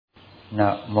นะ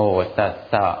โมตัส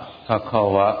สะภะคะ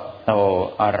วะโต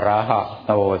อะระหะโ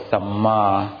ตสัมมา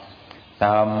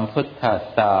สัมพุทธัส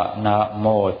สะนะโม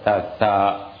ตัสสะ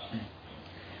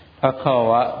ภะคะ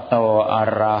วะโตอะ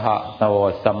ระหะโต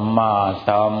สัมมา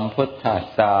สัมพุทธัส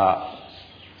สะ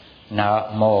นะ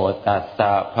โมตัสส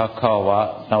ะภะคะวะ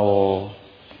โต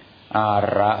อะ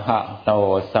ระหะโต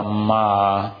สัมมา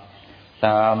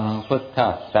สัมพุทธั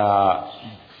สสะ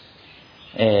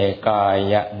เอกา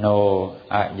ยโน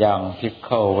อะยังภิกข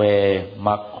เว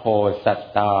มัคโคสัต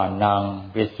ตานัง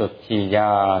วิสุทธิย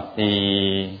าติ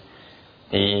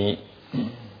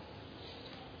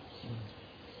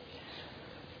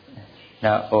ณ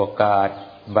โอกาส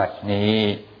บัดนี้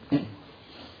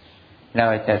เรา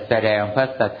จะแสดงพระ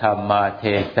สัทธรรมเท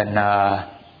ศนา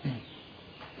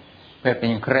เพื่อเป็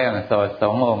นเครื่องโสดส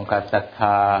งองค์ศรัทธ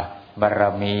าบาร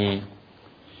มี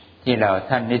ที่เหล่า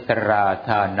ท่านนิสราธ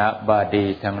านะบาดี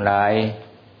ทั้งหลาย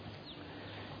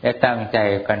ได้ตั้งใจ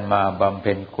กันมาบำเ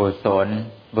พ็ญกุศล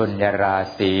บุญญารา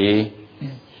ศี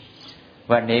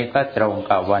วันนี้ก็ตรง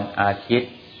กับวันอาทิต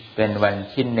ย์เป็นวัน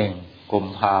ที่1 กุม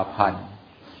ภาพันธ์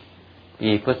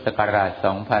ปีพุทธศักราช 2558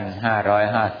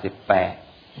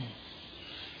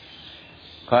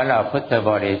 ขอเราพุทธ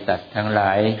บริษัททั้งหล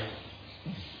าย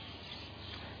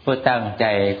ผู้ตั้งใจ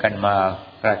กันมา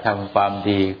กระทำความ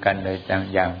ดีกันโดย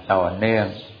อย่างต่อเนื่อง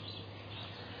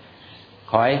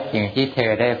ขอให้สิ่งที่เธ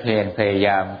อได้เพียรพยาย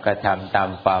ามกระทำตาม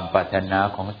ความปรารถนา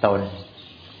ของตน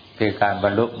คือการบร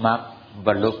รลุมรรคบ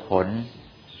รรลุผล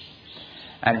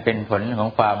อันเป็นผลของ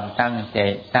ความตั้ง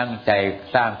ใจ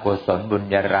สร้างกุศลบุญ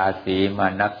ญาราศีมา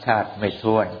นับชาติไม่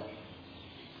ถ้วน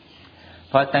เ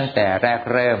พราะตั้งแต่แรก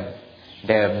เริ่ม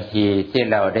เดิมทีที่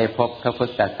เราได้พบพระพุท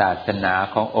ธศาสนา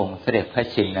ขององค์เสด็จพระ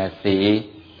ชินสีห์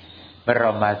บร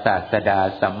มศาสดา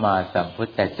สัมมาสัมพุท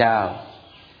ธเจ้า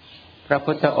พระ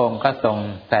พุทธองค์ก็ทรง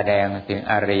แสดงถึง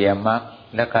อริยมรรค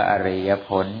และก็อริยผ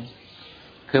ล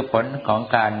คือผลของ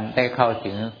การได้เข้า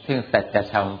ถึงซึ่งสัจ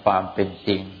ธรรมความเป็นจ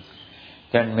ริง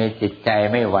จนมีจิตใจ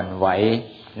ไม่หวั่นไหว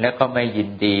และก็ไม่ยิน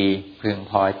ดีพึง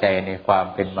พอใจในความ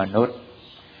เป็นมนุษย์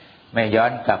ไม่ย้อ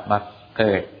นกลับมาเ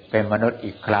กิดเป็นมนุษย์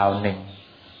อีกคราวหนึ่ง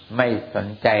ไม่สน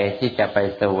ใจที่จะไป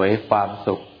เสวยความ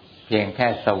สุขเพียงแค่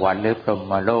สวรรค์หรือพรห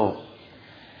มโลก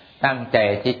ตั้งใจ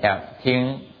ที่จะทิ้ง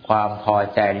ความพอ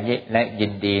ใจและยิ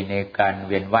นดีในการเ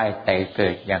วียนว่ายตายเกิ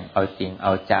ดอย่างเอาจริงเอ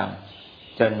าจัง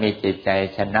จนมีจิตใจ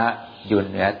ชนะอยู่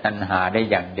เหนือตัณหาได้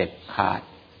อย่างเด็ดขาด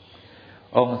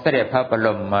องค์เสด็จพระบร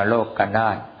มโลกนา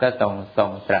ถก็ทรง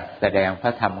ตรัสแสดงพร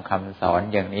ะธรรมคำสอน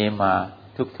อย่างนี้มา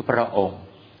ทุกพระองค์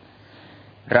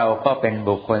เราก็เป็น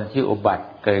บุคคลที่อุบัติ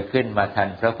เกิดขึ้นมาทัน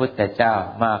พระพุทธเจ้า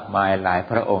มากมายหลาย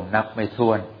พระองค์นับไม่ถ้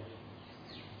วน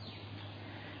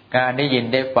การได้ยิน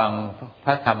ได้ฟังพ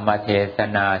ระธรรมเทศ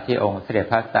นาที่องค์เสด็จ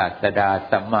พระศาสดา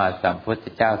สัมมาสัมพุทธ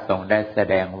เจ้าทรงได้แส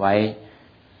ดงไว้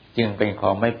จึงเป็นขอ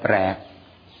งไม่แปลก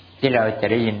ที่เราจะ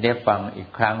ได้ยินได้ฟังอีก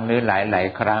ครั้งหรือหลาย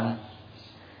ครั้ง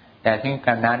แต่ถึงก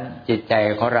ระนั้นจิตใจ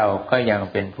ของเราก็ยัง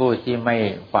เป็นผู้ที่ไม่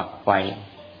ฝักใฝ่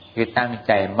คือตั้งใ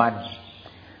จมั่น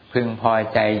พึงพอ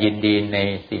ใจยินดีใน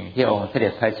สิ่งที่องค์เสด็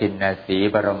จพระชินสีห์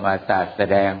บรมศา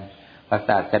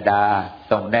สดา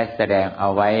ทรงได้แสดงเอา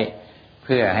ไว้เ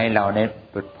พื่อให้เราได้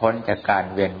หลุดพ้นจากการ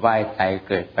เวียนว่ายตายเ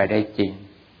กิดไปได้จริง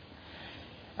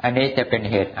อันนี้จะเป็น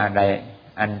เหตุ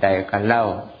อันใดกันเล่า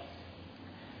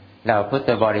เราพุทธ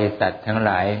บริษัททั้งห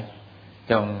ลาย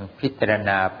จงพิจารณ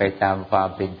าไปตามความ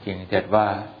เป็นจริงเถิดว่า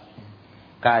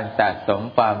การสะสม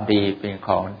ความดีเป็นข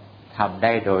องทำไ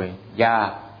ด้โดยยา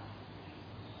ก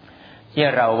ที่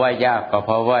เราว่ายากก็เพ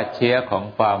ราะว่าเชื้อของ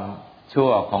ความชั่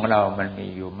วของเรามันมี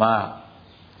อยู่มาก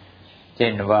เช่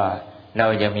นว่าเรา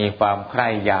ยังมีความใคร่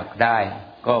อยากได้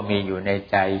ก็มีอยู่ใน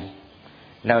ใจ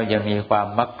เรายังมีความ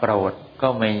มักโกรธ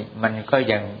มันก็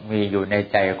ยังมีอยู่ใน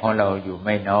ใจของเราอยู่ไ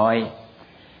ม่น้อย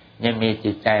ยังมี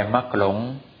จิตใจมักหลง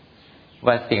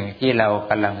ว่าสิ่งที่เรา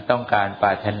กำลังต้องการปร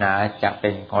ารถนาจะเป็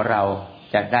นของเรา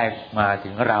จะได้มาถึ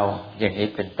งเราอย่างนี้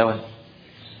เป็นต้น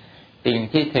สิ่ง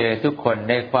ที่เธอทุกคน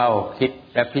ได้เฝ้าคิด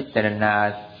และพิจารณา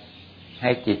ใ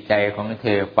ห้จิตใจของเธ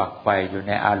อฝักใฝ่อยู่ใ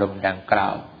นอารมณ์ดังกล่า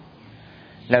ว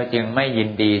เราจึงไม่ยิน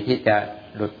ดีที่จะ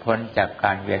หลุดพ้นจากก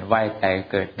ารเวียนว่ายตาย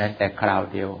เกิดนั้นแต่คราว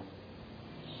เดียว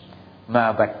มา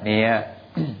บัดนี้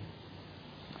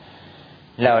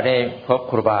เราได้พบ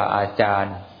ครูบาอาจาร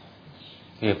ย์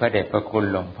คือพระเดชพระคุณ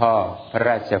หลวงพ่อพระร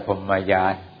าชพรหมยา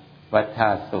นวัดท่า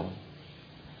สุง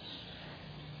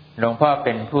หลวงพ่อเ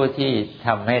ป็นผู้ที่ท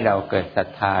ำให้เราเกิดศรัท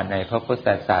ธาในพระพุทธ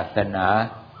ศาสนา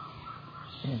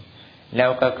แล้ว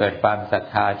ก็เกิดความศรัท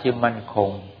ธาที่มั่นคง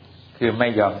คือไม่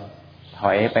ยอมถ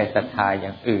อยไปศรัทธาอย่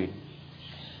างอื่น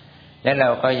และเรา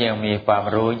ก็ยังมีความ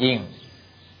รู้ยิ่ง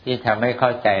ที่ทำให้เข้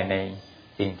าใจใน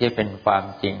สิ่งที่เป็นความ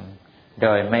จริงโด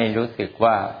ยไม่รู้สึก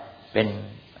ว่า เป็น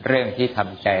เรื่องที่ท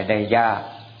ำใจได้ยาก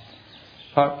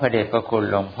เพราะพระเดชพระคุณ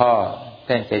หลวงพ่อ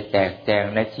ท่านจะแจกแจง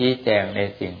และชี้แจงใน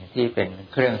สิ่งที่เป็น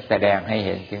เครื่องแสดงให้เ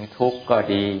ห็นถึงทุกข์ก็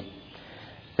ดี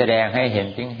แสดงให้เห็น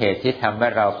ถึงเหตุที่ทำให้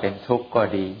เราเป็นทุกข์ก็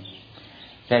ดี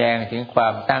แสดงถึงควา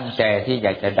มตั้งใจที่อย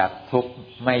ากจะดับทุกข์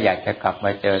ไม่อยากจะกลับม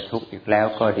าเจอทุกข์อีกแล้ว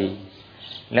ก็ดี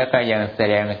แล้วก็ยังแส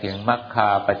ดงถึงมรรค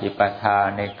ปฏิปทา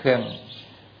ในเครื่อง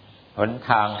หน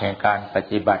ทางแห่งการป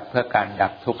ฏิบัติเพื่อการดั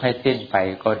บทุกข์ให้สิ้นไป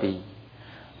ก็ดี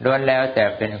ล้วนแล้วแต่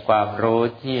เป็นความรู้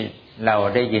ที่เรา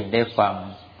ได้ยินได้ฟัง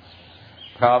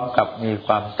พร้อมกับมีค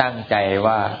วามตั้งใจ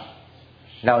ว่า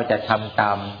เราจะทำต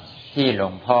ามที่หลว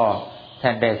งพ่อท่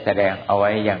านได้แสดงเอาไ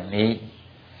ว้อย่างนี้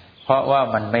เพราะว่า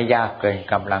มันไม่ยากเกิน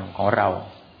กำลังของเรา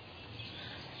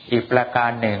อีกประกา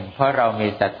รหนึ่งเพราะเรามี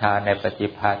ศรัทธาในปฏิ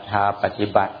ปทาปฏิ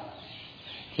บัติ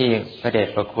ที่พระเดช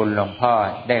พระคุณหลวงพ่อ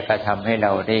ได้กระทำให้เร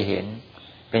าได้เห็น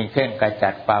เป็นเครื่องกระจั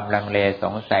ดความลังเลส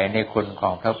งสัยในคุณขอ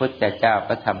งพระพุทธเจ้าพ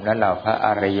ระธรรมและเหล่าพระอ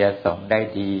ริยสงฆ์ได้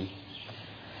ดี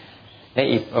และ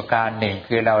อีกประการหนึ่ง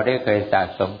คือเราได้เคยสะ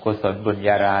สมกุศลบุญญ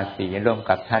าราศีร่วม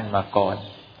กับท่านมาก่อน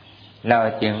เรา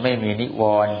จึงไม่มีนิว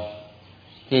รณ์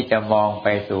ที่จะมองไป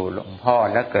สู่หลวงพ่อ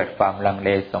และเกิดความลังเล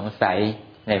สงสัย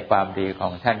ในความดีขอ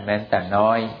งท่านแม้แต่น้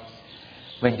อย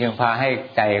มันจึงพาให้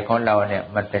ใจของเราเนี่ย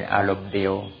มันเป็นอารมณ์เดีย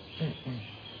ว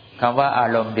คำว่าอา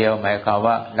รมณ์เดียวหมายความ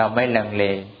ว่าเราไม่ลังเล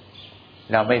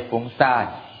เราไม่ฟุ้งซ่าน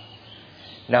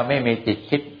เราไม่มีจิต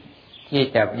คิดที่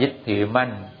จะยึดถือมั่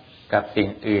นกับสิ่ง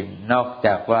อื่นนอกจ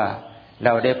ากว่าเร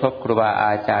าได้พบครูบาอ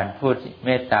าจารย์ผู้เม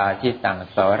ตตาที่สั่ง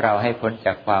สอนเราให้พ้นจ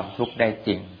ากความทุกข์ได้จ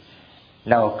ริง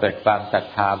เราเกิดความศรัท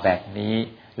ธาแบบนี้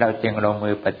เราจึงลงมื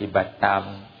อปฏิบัติตาม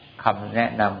คำแนะ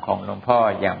นำของหลวงพ่อ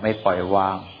อย่างไม่ปล่อยว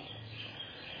าง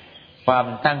ความ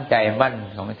ตั้งใจมั่น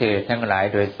ของเธอทั้งหลาย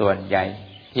โดยส่วนใหญ่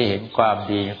ที่เห็นความ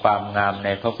ดีความงามใน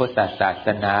พระพุทธศาส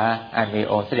นาอันมี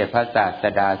องค์สมเด็จพระศาส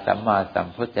ดาสัมมาสัม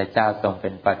พุทธเจ้าทรงเป็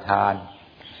นประธาน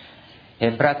เห็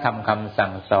นพระธรรมคำ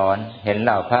สั่งสอนเห็นเห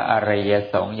ล่าพระอริย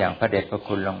สงฆ์อย่างพระเดชพระ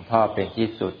คุณหลวงพ่อเป็นที่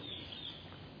สุด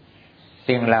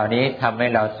สิ่งเหล่านี้ทำให้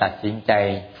เราตัดสินใจ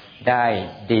ได้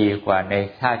ดีกว่าใน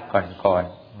ชาติก่อน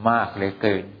ๆมากเหลือเ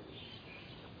กิน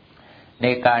ใน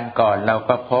การก่อนเรา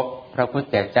ก็พบพระพุท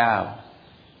ธเจ้า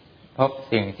พบ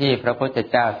สิ่งที่พระพุทธ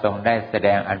เจ้าทรงได้แสด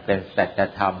งอันเป็นสัจ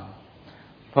ธรรม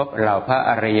พบเหล่าพระ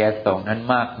อริยสงฆ์นั้น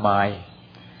มากมาย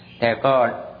แต่ก็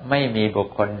ไม่มีบุค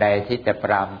คลใดที่จะป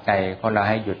รามใจของเรา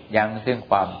ให้หยุดยั้งซึ่ง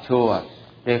ความชั่ว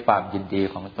ด้วยความยินดี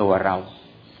ของตัวเรา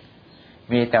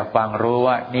มีแต่ฟังรู้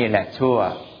ว่านี่แหละชั่ว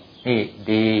นี่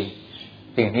ดี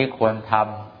สิ่งนี้ควรท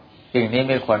ำสิ่งนี้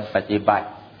ไม่ควรปฏิบัติ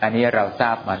อันนี้เราทร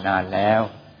าบมานานแล้ว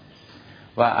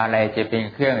ว่าอะไรจะเป็น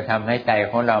เครื่องทำให้ใจ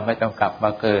ของเราไม่ต้องกลับม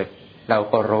าเกิดเรา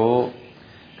ก็รู้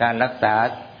การรักษา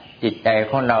จิตใจ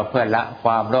ของเราเพื่อละคว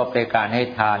ามโลภในการให้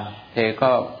ทานเธอ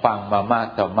ก็ฟังมามาก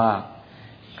ต่อมาก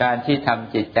การที่ท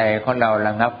ำจิตใจของเราร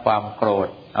ะงับความโกรธ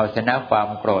เอาชนะความ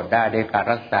โกรธได้ด้วยการ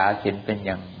รักษาศีลเป็นอ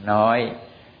ย่างน้อย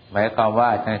หมายความว่า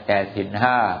ตั้งแต่ศีล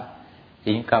 5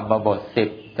ศีลกรรมบท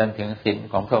 10จนถึงศีล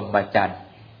ของพรหมจรรย์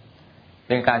เ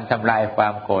ป็นการทำลายควา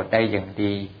มโกรธได้อย่าง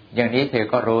ดีอย่างนี้เธอ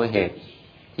ก็รู้เหตุ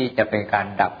ที่จะเป็นการ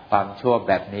ดับความชั่วแ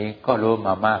บบนี้ก็รู้ม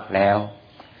ามากแล้ว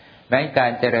แม้กา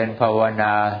รเจริญภาวน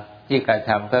าที่กระท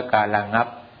ำเพื่อการระงับ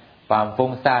ความฟุ้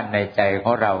งซ่านในใจข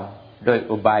องเราโดย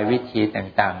อุบายวิธี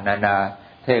ต่างๆนานา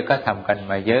เธอก็ทำกัน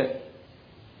มาเยอะ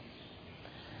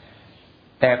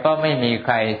แต่ก็ไม่มีใค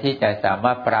รที่จะสาม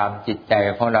ารถปรามจิตใจ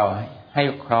ของเราให้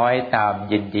คล้อยตาม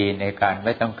ยินดีในการไ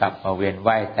ม่ต้องกลับมาเวียน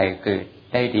ว่ายตายเกิด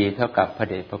ได้ดีเท่ากับพระ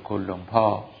เดชพระคุณหลวงพ่อ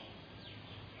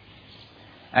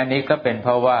อันนี้ก็เป็นเพ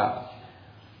ราะว่า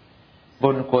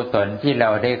บุญกุศลที่เรา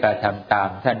ได้กระทำตาม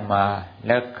ท่านมาแ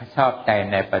ละชอบใจ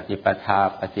ในปฏิปทา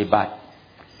ปฏิบัติ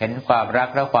เห็นความรัก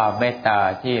และความเมตตา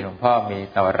ที่หลวงพ่อมี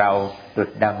ต่อเราดุจ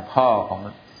ดังพ่อของ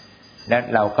และ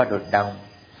เราก็ดุจดัง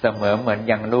เสมอเหมือน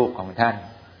อย่างลูกของท่าน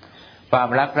ความ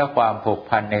รักและความผูก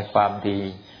พันในความดี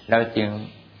เราจึง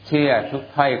เชื่อทุก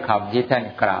ถ้อยคำที่ท่าน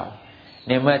กล่าวใ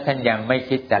นเมื่อท่านยังไม่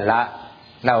คิดจะละ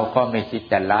เราก็ไม่คิด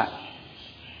จะละ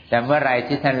แต่เมื่อไร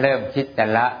ที่ท่านเริ่มคิดจะ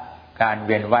ละการเ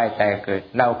วียนว่ายตายเกิด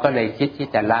เราก็เลยคิดที่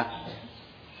จะละ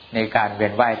ในการเวีย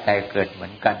นว่ายตายเกิดเหมื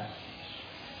อนกัน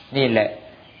นี่แหละ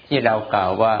ที่เรากล่า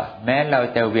วว่าแม้เรา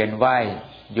จะเวียนว่าย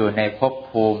อยู่ในภพ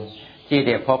ภูมิที่ไ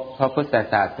ด้พบพระพุทธ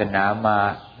ศาสนามา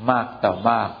มากต่อ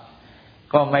มาก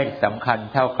ก็ไม่สำคัญ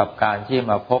เท่ากับการที่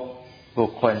มาพบบุ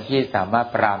คคลที่สามารถ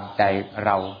ปรามใจเร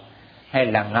าให้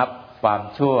ระงับความ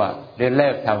ชั่วหรือเลิ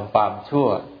กทำความชั่ว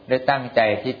หรือตั้งใจ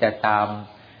ที่จะตาม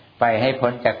ไปให้พ้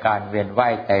นจากการเวียนว่า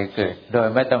ยตายเกิดโดย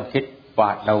ไม่ต้องคิดหว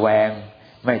าดระแวง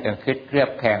ไม่ต้องคิดเครือบ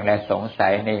แคลงและสงสั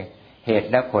ยในเหตุ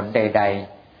และผลใด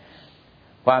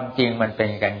ๆความจริงมันเป็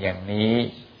นกันอย่างนี้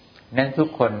นั้นทุก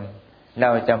คน เร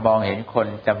าจะมองเห็นคน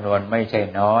จำนวนไม่ใช่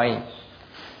น้อย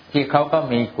ที่เขาก็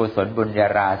มีกุศลบุญญา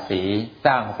ราศีส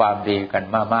ร้างความดีกัน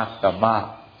มามากต่อมาก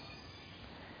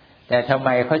แต่ทำไม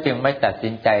เขาจึงไม่ตัดสิ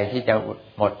นใจที่จะ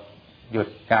หยุด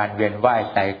การเวียนว่าย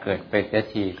ตายเกิดไปเสีย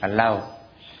ทีกันเล่า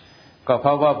ก็เพร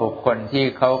าะว่าบุคคลที่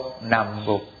เขานำ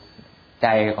บุคใจ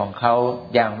ของเขา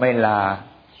ยังไม่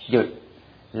หยุด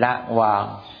ละวาง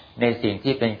ในสิ่ง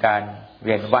ที่เป็นการเ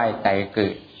วียนว่ายตายเกิ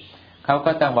ดเขา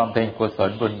ก็ต้องบำเพ็ญกุศ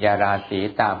ลบุญญาราศี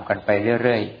ตามกันไปเ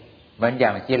รื่อยๆเหมือนอย่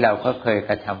างที่เราก็เคยก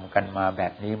ระทำกันมาแบ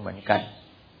บนี้เหมือนกัน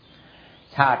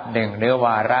ชาติหนึ่งหรือว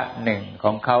าระหนึ่งข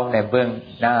องเขาในเบื้อง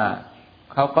หน้า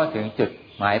เขาก็ถึงจุด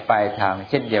หมายปลายทาง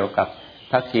เช่นเดียวกับ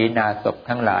พระขีณาสพ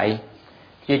ทั้งหลาย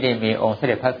ที่ได้มีองค์เส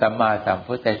ด็จพระสัมมาสัม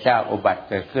พุทธเจ้าอุบัติ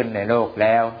เกิดขึ้นในโลกแ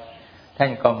ล้วท่า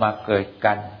นก็มาเกิด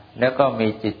กันแล้วก็มี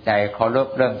จิตใจเคารพ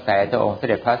เลื่อมใสต่อองค์เส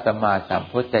ด็จพระสัมมาสัม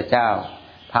พุทธเจ้า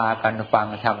พากันฟัง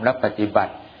ธรรมและปฏิบั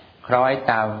ติคล้อย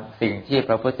ตามสิ่งที่พ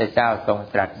ระพุทธเจ้าทรง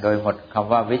ตรัสโดยหมดค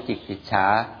ำว่าวิจิกิจฉา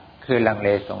คือลังเล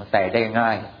สงสัยได้ง่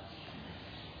าย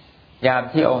ยาม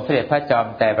ที่องค์เสด็จพระจอม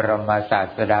ไตรบรมศา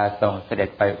สดาทรงเสด็จ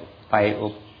ไปอุ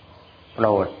ปโปร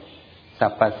ดสร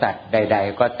รพสัตว์ใด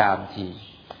ๆก็ตามที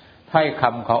ถ้อยค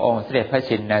ำขององค์เสด็จพระ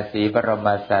ชินสีบรม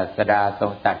ศาสดาทร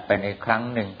งตรัสไปในครั้ง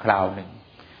หนึ่งคราวหนึ่ง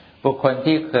บุคคล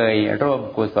ที่เคยร่วม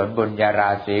กุศลบุญญารา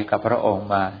ศีกับพระองค์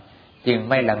มาจึง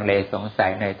ไม่ลังเลสงสั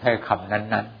ยในถ้อยคำ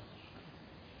นั้น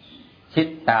ๆคิด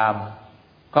ตาม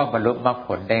ก็บรรลุมรรคผ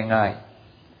ลได้ง่าย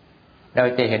เรา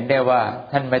จะเห็นได้ว่า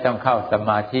ท่านไม่ต้องเข้าส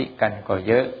มาธิกันก็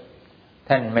เยอะ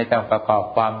ท่านไม่ต้องประกอบ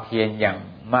ความเพียรอย่าง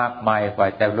มากมายกว่า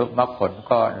จะบรรลุมรรคผล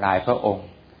ก็หลายพระองค์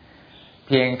เ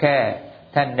พียงแค่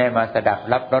ท่านได้มาสดับ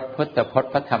รับรสพุทธพจ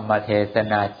น์พระธรรมเทศ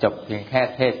นาจบเพียงแค่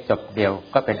เทศจบเดียว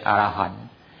ก็เป็นอรหันต์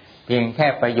เพียงแค่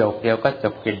ประโยคเดียวก็จ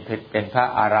บกินเป็นพระ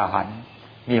อรหันต์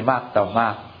มีมากต่อมา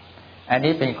กอัน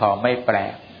นี้เป็นของไม่แปล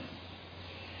ก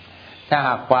ถ้าห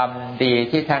ากความดี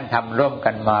ที่ท่านทำร่วม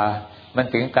กันมามัน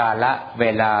ถึงกาลเว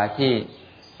ลาที่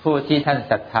ผู้ที่ท่าน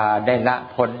ศรัทธาได้ละ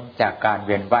พ้นจากการเ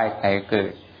วียนว่ายตายเกิ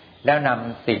ดแล้วน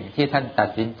ำสิ่งที่ท่านตัด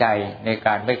สินใจในก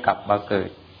ารไม่กลับมาเกิด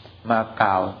มาก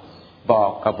ล่าวบอ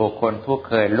กกับบุคคลผู้เ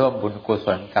คยร่วมบุญกุศ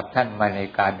ลกับท่านมาใน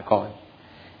การก่อน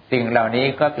สิ่งเหล่านี้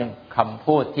ก็เป็นคำ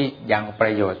พูดที่ยังปร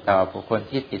ะโยชน์ต่อบุคคล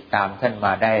ที่ติดตามท่านม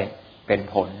าได้เป็น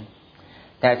ผล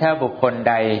แต่ถ้าบุคคล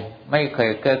ใดไม่เค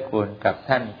ยเกื้อกูลกับ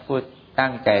ท่านผู้ตั้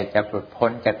งใจจะหลุดพ้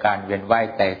นจากการเวียนว่าย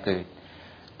ตายเกิด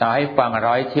ต่อให้ฟัง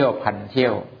100 เที่ยวพันเที่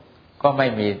ยวก็ไม่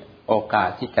มีโอกาส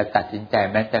ที่จะตัดสินใจ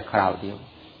แม้แต่คราวเดียว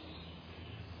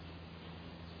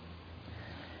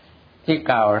ที่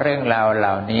กล่าวเรื่องราวเห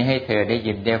ล่านี้ให้เธอได้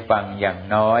ยินได้ฟังอย่าง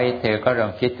น้อยเธอก็ลอ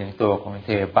งคิดถึงตัวของเ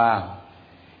ธอบ้าง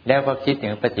แล้วก็คิดถึ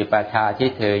งปฏิปทาที่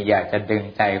เธออยากจะดึง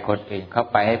ใจคนอื่นเข้า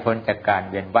ไปให้พ้นจากการ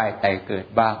เวียนว่ายตายเกิด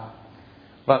บ้าง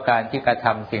ว่าการที่กระท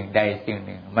ำสิ่งใดสิ่งห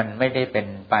นึ่งมันไม่ได้เป็น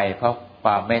ไปเพราะคว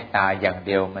ามเมตตาอย่างเ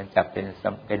ดียวมันจะ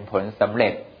เป็นผลสำเร็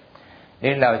จหรื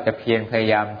อเราจะเพียรพย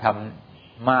ายามท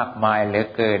ำมากมายเหลือ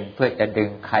เกินเพื่อจะดึง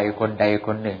ใครคนใดค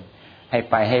นหนึ่งให้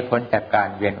ไปให้พ้นจากการ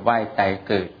เวียนว่ายตาย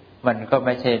เกิดมันก็ไ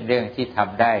ม่ใช่เรื่องที่ท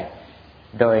ำได้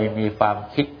โดยมีความ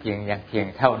คิดเพียง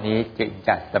เท่านี้จึงจ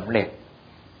ะสำเร็จ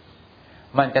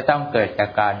มันจะต้องเกิดจา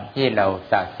กการที่เรา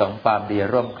สะสมความดี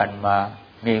ร่วมกันมา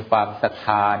มีความศรัทธ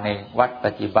าในวัดป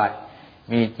ฏิบัติ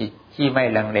มีจิตที่ไม่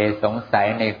ลังเลสงสัย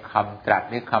ในคำตรัส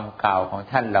หรือคำกล่าวของ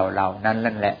ท่านเหล่านั้น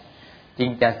นั่นแหละจึง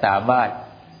จะสามารถ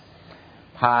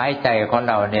พาให้ใจของ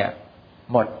เราเนี่ย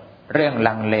หมดเรื่อง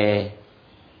ลังเล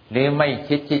หรือไม่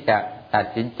คิดที่จะตัด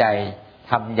สินใจ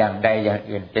ทำอย่างใดอย่าง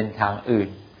อื่นเป็นทางอื่น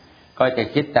ก็จะ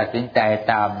คิดตัดสินใจ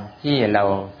ตามที่เรา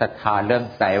ศรัทธาเริ่ม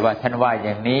ใสว่าท่านว่าอ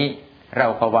ย่างนี้เรา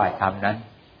ก็ว่าทำนั้น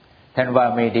ท่านว่า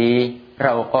ไม่ดีเร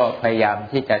าก็พยายาม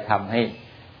ที่จะทำให้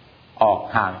ออก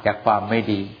ห่างจากความไม่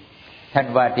ดีท่าน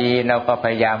ว่าดีเราก็พ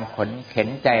ยายามเข็น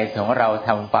ใจของเราท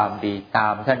ำความดีตา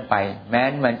มท่านไปแม้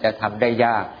มันจะทำได้ย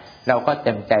ากเราก็เ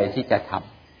ต็มใจที่จะท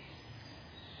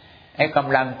ำไอ้ก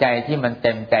ำลังใจที่มันเ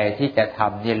ต็มใจที่จะท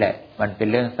ำนี่แหละมันเป็น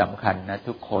เรื่องสำคัญนะ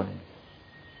ทุกคน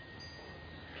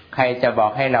ใครจะบอ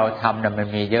กให้เราทำนะมัน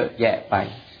มีเยอะแยะไป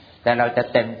แต่เราจะ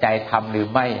เต็มใจทำหรือ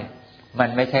ไม่มัน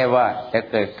ไม่ใช่ว่าจะ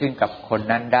เกิดขึ้นกับคน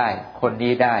นั้นได้คน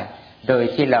นี้ได้โดย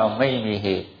ที่เราไม่มีเห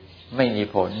ตุไม่มี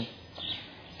ผล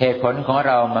เหตุผลของเ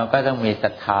รามันก็ต้องมีศ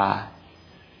รัทธา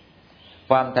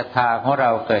ความศรัทธาของเร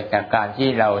าเกิดจากการที่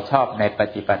เราชอบในป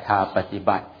ฏิปทาปฏิ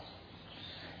บัติ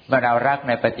เมื่อเรารักใ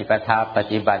นปฏิปทาป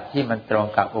ฏิบัติที่มันตรง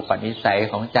กับอุปนิสัย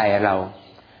ของใจเร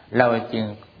าจึง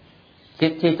คิ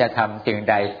ดที่จะทำสิ่ง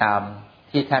ใดตาม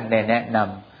ที่ท่านได้แนะน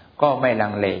ำก็ไม่ลั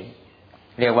งเล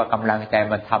เรียกว่ากำลังใจ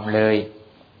มันทำเลย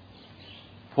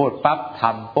พูดปั๊บท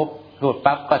ำปุ๊บพูด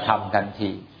ปั๊บก็ทำทัน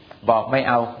ทีบอกไม่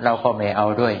เอาเราก็ไม่เอา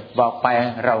ด้วยบอกไป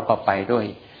เราก็ไปด้วย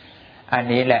อัน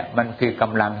นี้แหละมันคือก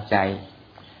ำลังใจ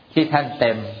ที่ท่านเ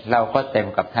ต็มเราก็เต็ม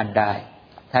กับท่านได้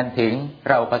ท่านถึง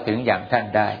เราก็ถึงอย่างท่าน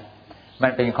ได้มั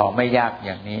นเป็นของไม่ยากอ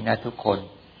ย่างนี้นะทุกคน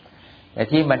แต่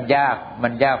ที่มันยา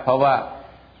กเพราะว่า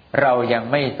เรายัง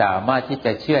ไม่สามารถที่จ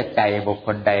ะเชื่อใจบุคค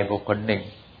ลใดบุคคลหนึ่ง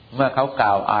เมื่อเขากล่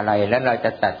าวอะไรแล้วเราจ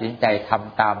ะตัดสินใจท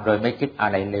ำตามโดยไม่คิดอะ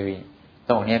ไรเลย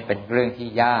ตรงนี้เป็นเรื่องที่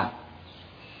ยาก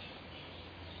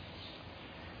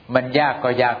มันยากก็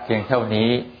ยากเพียงเท่า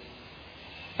นี้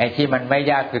ไอ้ที่มันไม่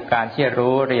ยากคือการที่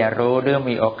เรียนรู้เรื่อง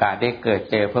มีโอกาสได้เกิด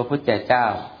เจอพระพุทธเจ้า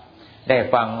ได้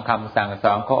ฟังคำสั่งส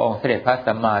อนขององค์เสด็จพระ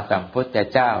สัมมาสัมพุทธ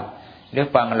เจ้าหรือ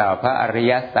ฟังเหล่าพระอริ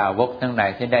ยสาวกทั้งหลาย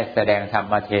ที่ได้แสดงธรร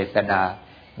มเทศนา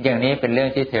อย่างนี้เป็นเรื่อ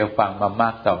งที่เธอฟังมามา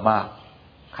กต่อมาก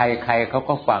ใครๆเขา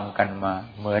ก็ฟังกันมา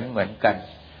เหมือนกัน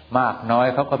มากน้อย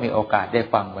เขาก็มีโอกาสได้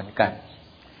ฟังเหมือนกัน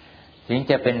ถึง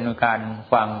จะเป็นการ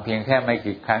ฟังเพียงแค่ไม่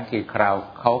กี่ครั้งกี่คราว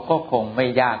เขาก็คงไม่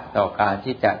ยากต่อการ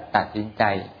ที่จะตัดสินใจ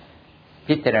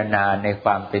พิจารณาในคว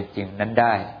ามเป็นจริงนั้นไ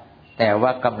ด้แต่ว่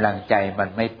ากำลังใจมัน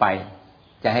ไม่ไป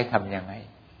จะให้ทำยังไง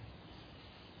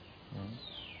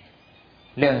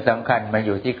เรื่องสำคัญมาอ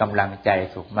ยู่ที่กำลังใจ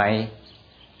ถูกไหม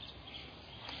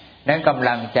นั้นกำ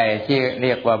ลังใจที่เ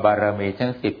รียกว่าบารมีทั้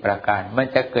ง10ประการมัน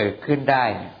จะเกิดขึ้นได้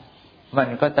มัน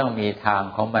ก็ต้องมีทาง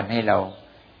ของมันให้เรา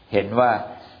เห็นว่า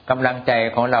กำลังใจ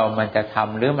ของเรามันจะท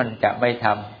ำหรือมันจะไม่ท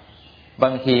ำบา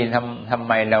งทีทำไ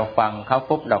มเราฟังเขา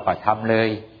ปุ๊บเราก็ทำเลย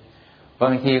บา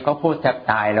งทีเขาพูดแทบ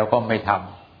ตายเราก็ไม่ท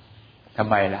ำทำ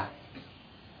ไมล่ะ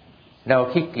เรา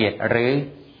ขี้เกียจหรือ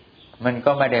มัน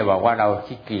ก็ไม่ได้บอกว่าเรา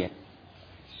ขี้เกียจ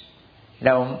เร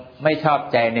าไม่ชอบ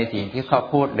ใจในสิ่งที่เขา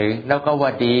พูดหรือเราก็ว่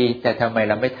าดีแต่ทำไม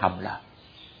เราไม่ทำล่ะ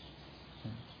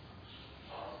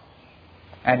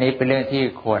อันนี้เป็นเรื่องที่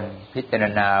ควรพิจาร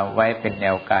ณาไว้เป็นแน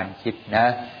วการคิดนะ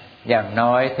อย่าง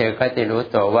น้อยเธอก็จะรู้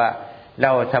ตัวว่าเร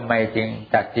าทำไมจึง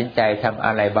ตัดสินใจทำอ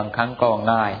ะไรบางครั้งก็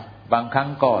ง่ายบางครั้ง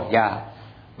ก็ยาก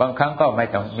บางครั้งก็ไม่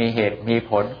ต้องมีเหตุมี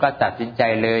ผลก็ตัดสินใจ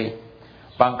เลย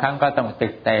บางครั้งก็ต้องตึ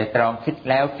กแต่ตรองคิด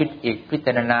แล้วคิดอีกพิจ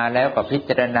ารณาแล้วก็พิ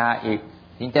จารณาอีก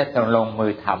ถึงจะต้องลงมื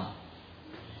อท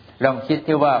ำลองคิด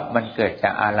ที่ว่ามันเกิดจ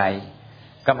ากอะไร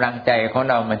กำลังใจของ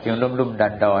เรามันจึงลุ่ม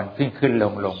ๆดอนๆขึ้นล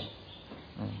ง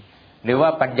หรือว่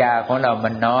าปัญญาของเรามั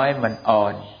นน้อยมันอ่อ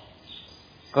น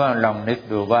ก็ลองนึก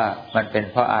ดูว่ามันเป็น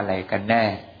เพราะอะไรกันแน่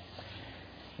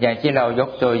อย่างที่เรายก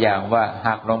ตัวอย่างว่าห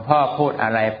ากหลวงพ่อพูดอ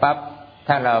ะไรปั๊บ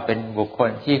ถ้าเราเป็นบุคคล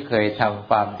ที่เคยทำค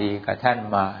วามดีกับท่าน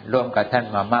มาร่วมกับท่าน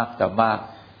มามากต่อมาก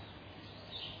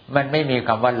มันไม่มีค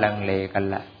ำว่าลังเลกัน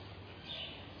ละ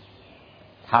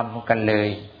ทำกันเลย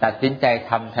ตัดสินใจ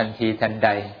ทำทันทีทันใด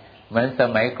เหมือนส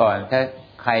มัยก่อนถ้า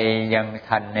ใครยัง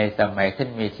ทันในสมัยท่าน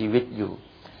มีชีวิตอยู่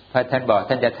พอท่านบอก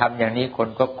ท่านจะทำอย่างนี้คน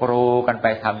ก็กรูกันไป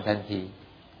ทำทันที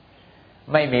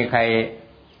ไม่มีใคร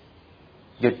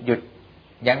หยุด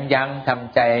ยั้งท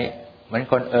ำใจเหมือน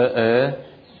คน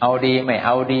เอาดีไม่เอ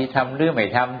าดีทำหรือไม่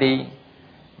ทำดี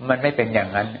มันไม่เป็นอย่าง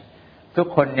นั้นทุก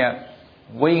คนเนี่ย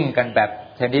วิ่งกันแบบ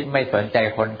ชนิดไม่สนใจ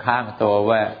คนข้างตัว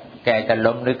ว่าแกจะ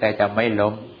ล้มหรือแกจะไม่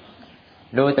ล้ม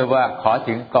รู้แต่ว่าขอ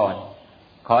ถึงก่อน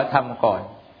ขอทำก่อน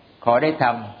ขอได้ท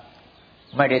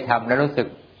ำไม่ได้ทำแล้วรู้สึก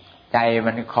ใจ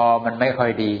มันคอมันไม่ค่อ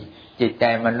ยดีจิตใจ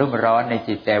มันรุ่มร้อนใน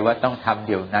จิตใจว่าต้องทำเ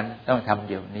ดี๋ยวนั้นต้องทำ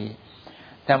เดี๋ยวนี้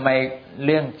ทำไมเ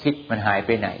รื่องคิดมันหายไป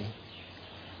ไหน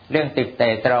เรื่องติดแต่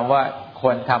ตรองว่าค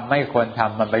วรทำไม่ควรท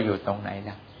ำมันไปอยู่ตรงไหน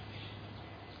ล่ะ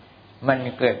มัน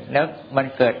เ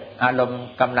กิดอารมณ์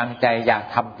กำลังใจอยาก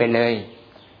ทำไปเลย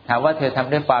ถามว่าเธอท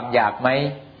ำด้วยความอยากไหม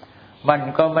มัน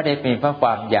ก็ไม่ได้มีเพราะคว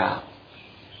ามอยาก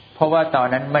เพราะว่าตอน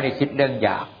นั้นไม่ได้คิดเรื่องอย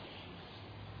าก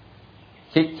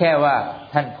คิดแค่ว่า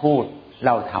ท่านพูดเ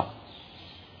ราท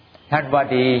ำท่านว่า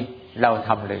ดีเราท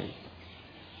ำเลย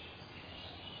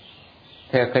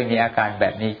เธอเคยมีอาการแบ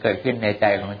บนี้เกิดขึ้นในใจ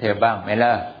ของเธอบ้างไหม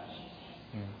ล่ะ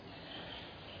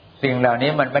สิ่งเหล่า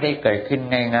นี้มันไม่ได้เกิดขึ้น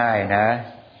ง่ายๆนะ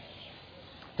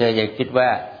เธออย่าคิดว่า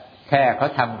แค่เขา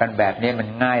ทำกันแบบนี้มัน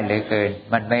ง่ายเหลือเกิน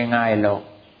มันไม่ง่ายหรอก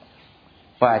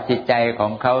กว่าจิตใจขอ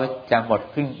งเขาจะห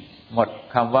มด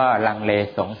คำว่าลังเล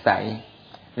สงสัย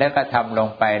แล้วก็ทำลง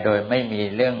ไปโดยไม่มี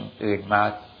เรื่องอื่นมา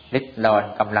ริดรอน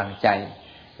กำลังใจ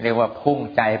เรียกว่าพุ่ง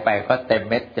ใจไปก็เต็ม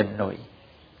เม็ดเต็มหน่วย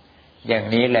อย่าง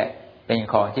นี้แหละเป็น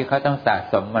ของที่เขาต้องสะ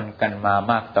สมมันกันมา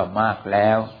มากต่อมากแล้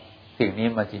วสิ่งนี้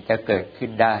มันจึงจะเกิดขึ้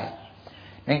นได้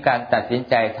ในการตัดสิน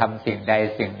ใจทำสิ่งใด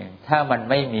สิ่งหนึ่งถ้ามัน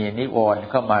ไม่มีนิวรณ์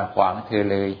เข้ามาขวางเธอ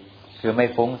เลยคือไม่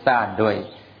ฟุ้งซ่านด้วย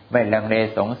ไม่ลังเล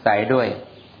สงสัยด้วย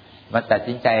มาตัด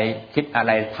สินใจคิดอะไ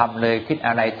รทำเลยคิดอ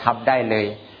ะไรทำได้เลย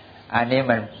อันนี้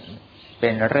มันเป็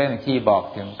นเรื่องที่บอก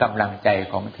ถึงกำลังใจ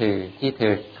ของเธอที่เธ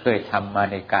อเคยทำมา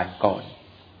ในการก่อน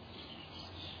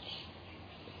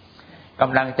ก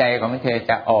ำลังใจของเธอ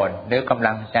จะอ่อนหรือกำ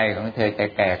ลังใจของเธอจะ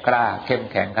แก่กล้าเข้ม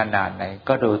แข็งขนาดไหน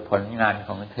ก็ดูผลงานข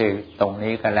องเธอตรง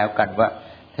นี้กันแล้วกันว่า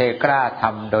เธอกล้าท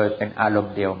ำโดยเป็นอารม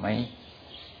ณ์เดียวไหม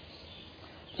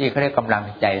ที่เขาเรียกกำลัง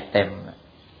ใจเต็ม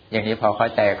อย่างนี้พอเข้า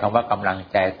ใจคำว่ากำลัง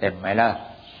ใจเต็มไหมล่ะ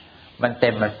มันเต็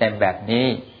มแบบนี้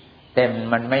เต็ม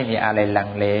มันไม่มีอะไรลัง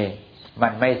เลมั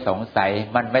นไม่สงสัย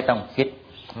มันไม่ต้องคิด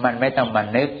มันไม่ต้องมา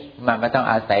นึกมันไม่ต้อง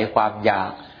อาศัยความอยา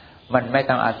กมันไม่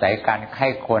ต้องอาศัยการไข้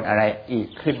ควรอะไรอีก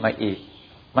ขึ้นมาอีก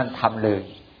มันทำเลย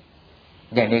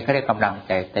อย่างนี้เขาเรียกกำลังใ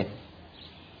จเต็ม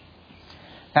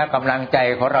ถ้ากำลังใจ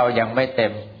ของเรายังไม่เต็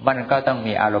มมันก็ต้อง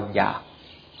มีอารมณ์อยาก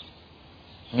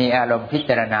มีอารมณ์พิจ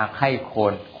ารณาไข้ค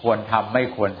วรทำไม่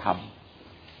ควรท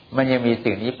ำมันยังมี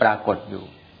สิ่งนี้ปรากฏอยู่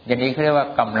อย่างนี้เขาเรียกว่า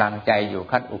กำลังใจอยู่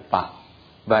ขั้นอุป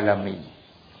บารมี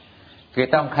คือ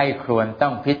ต้องไข้ครวญต้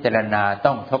องพิจารณา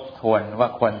ต้องทบทวนว่า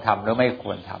ควรทำหรือไม่ค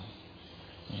วรท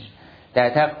ำแต่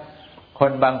ถ้าค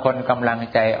นบางคนกำลัง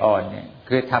ใจอ่อนเนี่ย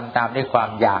คือทำตามด้วยความ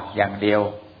อยากอย่างเดียว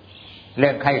เรื่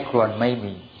องไข้ครวญไม่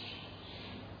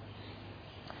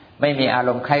มีอาร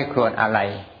มณ์ไข้ครวญอะไร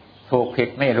ถูกผิด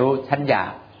ไม่รู้ฉันอยา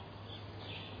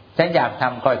กท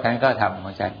ำก็ฉันก็ทำข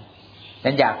องฉั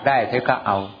นอยากได้เธอก็เ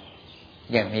อา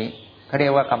อย่างนี้เขาเรีย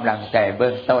กว่ากำลังใจเบื้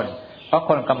องต้นเพราะค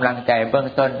นกำลังใจเบื้อง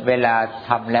ต้นเวลาท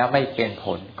ำแล้วไม่เป็นผ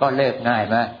ลก็เลิกง่าย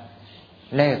มาก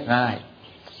เลิกง่าย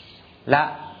ละ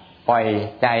ปล่อย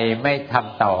ใจไม่ท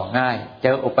ำต่อง่ายเจ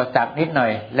ออุปสรรคนิดหน่อ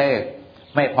ยเลิก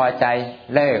ไม่พอใจ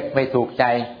เลิกไม่ถูกใจ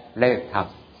เลิกท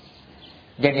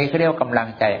ำอย่างนี้เขาเรียกว่ากำลัง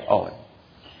ใจอ่อน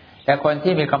แต่คน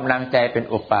ที่มีกำลังใจเป็น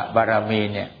อุปบารมี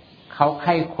เนี่ยเขาใค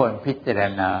ร่ควรพิจาร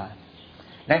ณา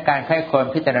ในการใคร่ควร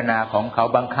พิจารณาของเขา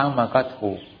บางครั้งมันก็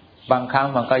ถูกบางครั้ง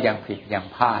มันก็ยังผิดยัง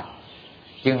พลาด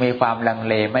จึงมีความลัง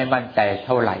เลไม่มั่นใจเ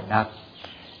ท่าไหร่นัก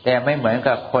แต่ไม่เหมือน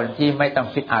กับคนที่ไม่ต้อง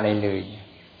คิดอะไรเลย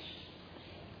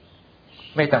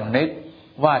ไม่ต้องนึก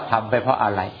ว่าทำไปเพราะอ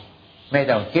ะไรไม่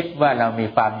ต้องคิดว่าเรามี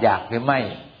ความอยากหรือไ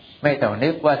ม่ต้องนึ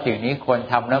กว่าสิ่งนี้ควร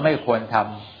ทำแล้วไม่ควรท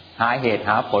ำหาเหตุ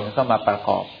หาผลเข้ามาประก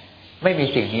อบไม่มี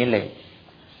สิ่งนี้เลย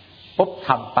ปุ๊บท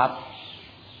ำปั๊บ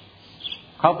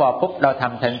เขาบอกปุ๊บเราท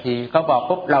ำทันทีเขาบอก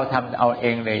ปุ๊บเราทำเอาเอ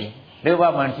งเลยหรือว่า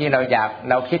บางทีเร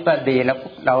าคิดว่าดีแล้ว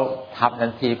ปุ๊บเราทำทั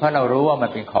นทีเพราะเรารู้ว่ามัน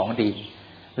เป็นของดี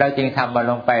เราจึงทำมัน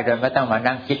ลงไปโดยไม่ต้องมา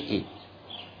นั่งคิดอีก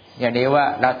อย่างนี้ว่า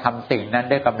เราทำสิ่งนั้น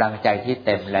ด้วยกำลังใจที่เ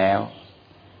ต็มแล้ว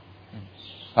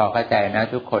พอเข้าใจนะ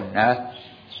ทุกคนนะ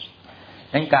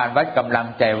นั้นการวัดกำลัง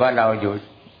ใจว่าเราอยู่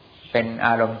เป็นอ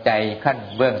ารมณ์ใจขั้น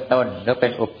เบื้องต้นหรือเป็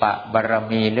นอุปบาร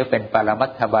มีหรือเป็นปรมั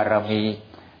ตถบารมี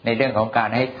ในเรื่องของการ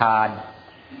ให้ทาน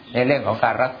ในเรื่องของก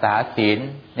ารรักษาศีล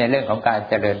ในเรื่องของการ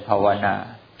เจริญภาวนา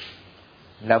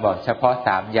เราบอกเฉพาะ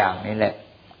3อย่างนี้แหละ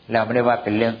เราไม่ได้ว่าเ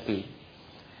ป็นเรื่องอื่น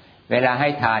เวลาให้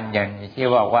ทานอย่างที่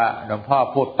บอกว่าหลวงพ่อ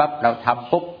พูดปั๊บเราท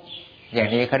ำปุ๊บอย่าง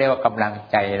นี้เขาเรียกว่ากำลัง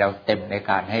ใจเราเต็มใน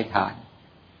การให้ทาน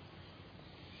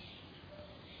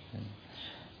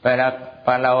เวลา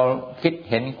เราคิด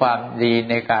เห็นความดี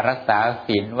ในการรักษา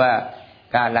ศีลว่า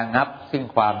การระงับซึ่ง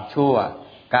ความชั่ว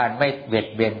การไม่เบียด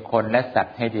เบียนคนและสัต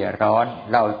ว์ให้เดือดร้อน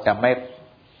เราจะไม่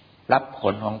รับผ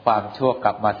ลของความชั่วก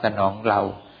ลับมาสนองเรา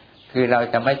คือเรา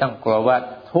จะไม่ต้องกลัวว่า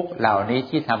ทุกเหล่านี้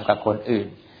ที่ทำกับคนอื่น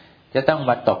จะต้อง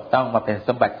มาตกต้องมาเป็นส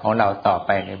มบัติของเราต่อไป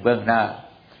ในเบื้องหน้า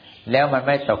แล้วมันไ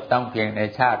ม่ตกต้องเพียงใน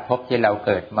ชาติภพที่เราเ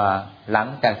กิดมาหลัง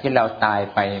จากที่เราตาย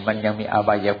ไปมันยังมีอบ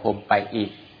ายภูมิไปอีก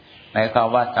หมายความ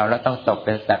ว่าเราต้องตกเ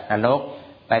ป็นสัตว์นรก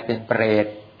ไปเป็นเปรต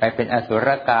ไปเป็นอสุร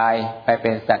กายไปเป็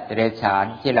นสัตว์เดรัจฉาน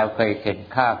ที่เราเคยเข็น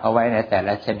ฆ่าเขาไว้ในแต่ล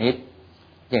ะชนิด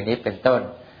อย่างนี้เป็นต้น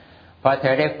พอเธ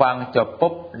อได้ฟังจบ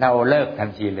ปุ๊บเราเลิกทัน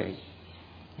ทีเลย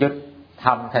หยุดท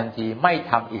ำทันทีไม่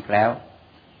ทำอีกแล้ว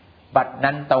บัด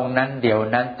นั้นตรงนั้นเดี๋ยว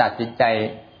นั้นตัดสินใจ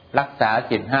รักษา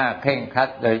ศีล5เคร่งครัด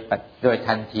โดย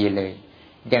ทันทีเลย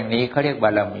อย่างนี้เขาเรียกบา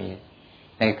รมี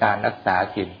ในการรักษา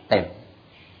ศีลเต็ม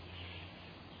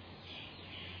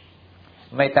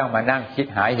ไม่ต้องมานั่งคิด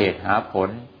หาเหตุหาผล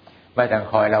ไม่ต้อง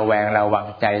คอยระแวงระวัง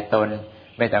ใจตน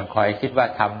ไม่ต้องคอยคิดว่า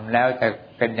ทำแล้วจะ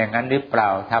เป็นอย่างนั้นหรือเปล่า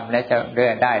ทำแล้วจะเดิ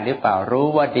นได้หรือเปล่ารู้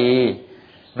ว่าดี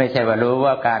ไม่ใช่ว่ารู้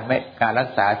ว่าการรัก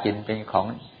ษาศีลเป็นของ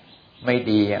ไม่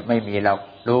ดีไม่มีเรา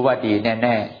รู้ว่าดีแ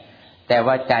น่ๆแต่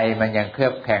ว่าใจมันยังเคลื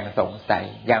อบแคลงสงสัย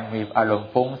ยังมีอารมณ์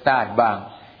ฟุ้งซ่านบ้าง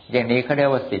อย่างนี้เขาเรีย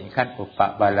กว่าศีลขั้นอุป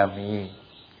บารมี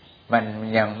มัน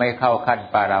ยังไม่เข้าขั้น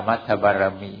ปรมัตถบาร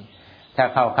มีถ้า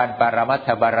เข้าขั้นปรมัตถ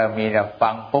บารมีเรา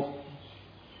ฟังปุ๊บ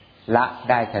ละ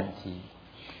ได้ทันที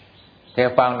เธอ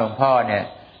ฟังหลวงพ่อเนี่ย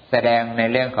แสดงใน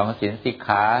เรื่องของศีลสิกข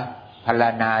าพรรณ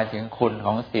นาถึงคุณข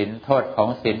องศีลโทษของ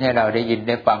ศีลให้เราได้ยินไ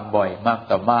ด้ฟังบ่อยมาก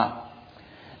ต่อมาก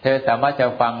เธอสามารถจะ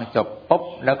ฟังจบปุ๊บ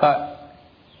แล้วก็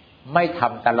ไม่ท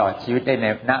ำตลอดชีวิตได้ใน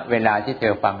ณเวลาที่เธ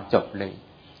อฟังจบเลย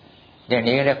อย่าง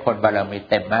นี้เรียกคนบารมี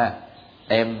เต็มมาก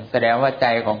เต็มแสดงว่าใจ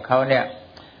ของเขาเนี่ย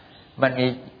มันมี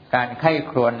การไข้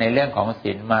ครวญในเรื่องของ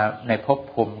ศีลมาในภพ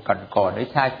ภูมิก่อนๆหรือ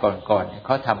ชาติก่อนๆเข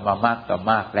าทำมามากต่อ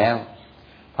มากแล้ว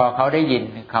พอเขาได้ยิน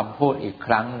คำพูดอีกค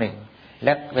รั้งหนึ่งแล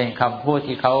ะเป็นคำพูด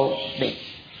ที่เขา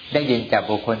ได้ยินจาก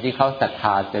บุคคลที่เขาศรัทธ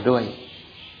าเสียด้วย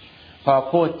พอ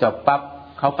พูดจบปั๊บ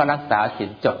เขาก็รักษาศี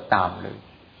ลจบตามเลย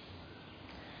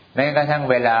แม้กระทั่ง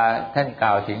เวลาท่านก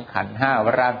ล่าวถึงขันธ์ห้าว่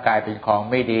าร่างกายเป็นของ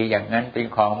ไม่ดีอย่างนั้นเป็น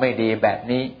ของไม่ดีแบบ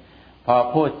นี้พอ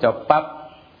พูดจบปั๊บ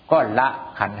ก็ละ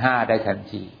ขันธ์ห้าได้ทัน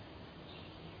ที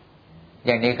อ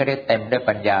ย่างนี้ก็ได้เต็มด้วย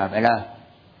ปัญญาไหมล่ะ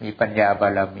มีปัญญาบา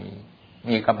ร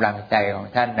มีกำลังใจของ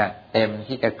ท่านน่ะเต็ม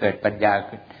ที่จะเกิดปัญญา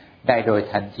ขึ้นได้โดย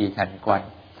ทันทีทันควัน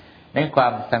ในควา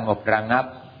มสงบระงับ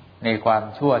ในความ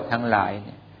ชั่วทั้งหลายเ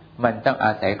นี่ยมันต้องอ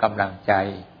าศัยกำลังใจ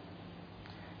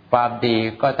ความดี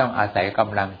ก็ต้องอาศัยก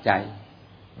ำลังใจ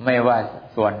ไม่ว่า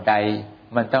ส่วนใด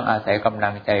มันต้องอาศัยกำลั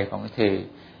งใจของเธอ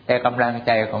แต่กำลังใ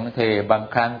จของเธอบาง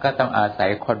ครั้งก็ต้องอาศัย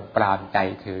คนปรามใจ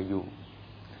เธออยู่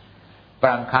บ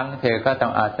างครั้งเธอก็ต้อ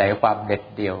งอาศัยความเด็ด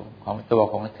เดี่ยวของตัว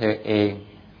ของเธอเอง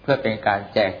เพื่อเป็นการ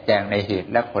แจกแจงในเหตุ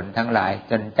และผลทั้งหลาย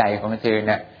จนใจของเธอเ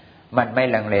นี่ยมันไม่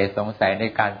ลังเลสงสัยใน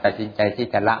การตัดสินใจที่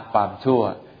จะละความชั่ว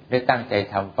หรือตั้งใจ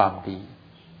ทำความดี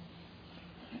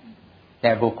แ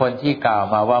ต่บุคคลที่กล่าว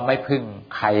มาว่าไม่พึ่ง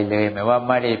ใครเลยหมายว่า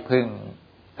ไม่ได้พึ่ง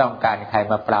ต้องการใคร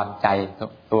มาปรามใจ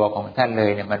ตัวของท่านเล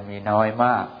ยเนี่ยมันมีน้อยม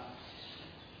าก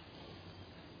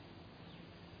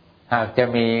หากจะ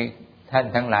มีท่าน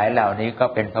ทั้งหลายเหล่านี้ก็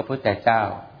เป็นพระพุทธเจ้า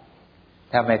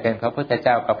ถ้าไม่เป็นพระพุทธเ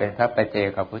จ้าก็เป็นพระปัจเจ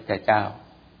กพุทธเจ้า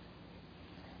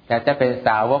แต่จะเป็นส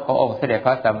าวกขององค์เสด็จพ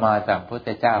ระสัมมาสัมพุทธ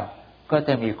เจ้าก็จ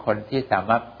ะมีคนที่สา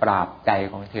มารถปราบใจ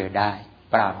ของเธอได้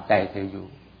ปราบใจเธออยู่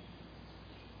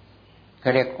เข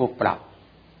าเรียกคู่ปรับ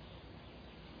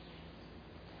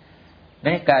ใน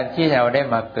การที่เราได้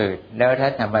มาเกิดแล้วถ้า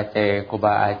จะมาเจอครูบ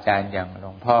าอาจารย์อย่างหล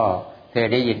วงพ่อเธอ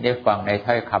ได้ยินได้ฟังใน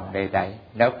ถ้อยคำใด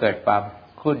ๆแล้วเกิดความ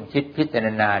คุ้นคิดพิจาร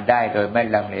ณาได้โดยไม่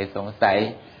ลังเลสงสัย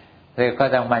เธอก็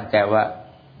ต้องมั่นใจว่า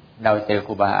เราเจอค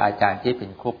รูบาอาจารย์ที่เป็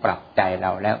นคู่ปรับใจเร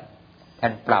าแล้วท่า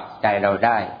นปรับใจเราไ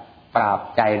ด้ปราบ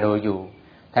ใจเราอยู่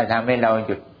ท่านทำให้เราห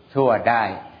ยุดชั่วได้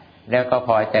แล้วก็พ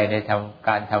อใจในก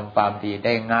ารทำความดีไ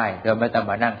ด้ง่ายโดยไม่ต้อง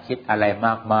มานั่งคิดอะไรม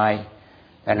ากมาย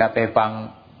แต่เราไปฟัง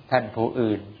ท่านผู้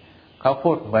อื่นเขา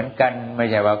พูดเหมือนกันไม่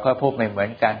ใช่ว่าก็พูดไม่เหมือ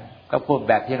นกันก็พูด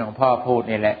แบบที่หลวงพ่อพูด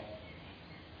นี่แหละ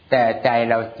แต่ใจ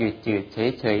เราจืด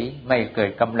เฉยๆไม่เกิ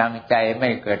ดกำลังใจไม่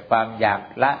เกิดความอยาก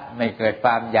ละไม่เกิดค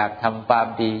วามอยากทำความ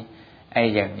ดีไอ้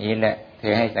อย่างนี้แหละเธ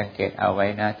อให้สังเกตเอาไว้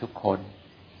นะทุกคน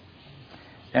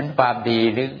นั้นความดี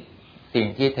หรือสิ่ง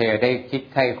ที่เธอได้คิด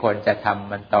ใคร่ควรจะท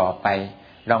ำมันต่อไป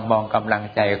ลองมองกำลัง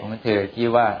ใจของเธอที่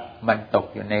ว่ามันตก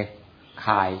อยู่ใน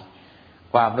ข่าย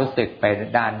ความรู้สึกไป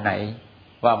ด้านไหน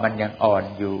ว่ามันยังอ่อน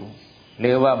อยู่ห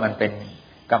รือว่ามันเป็น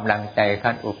กำลังใจ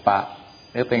ขั้นอุปะ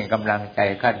หรือเป็นกำลังใจ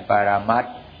ขั้นปรามัต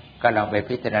ถ์ก็ลองไป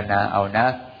พิจารณาเอานะ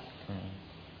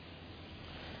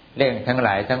เรื่องทั้งหล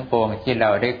ายทั้งปวงที่เรา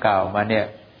ได้กล่าวมาเนี่ย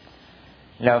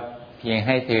เราเพียงใ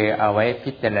ห้เธอเอาไว้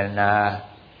พิจารณา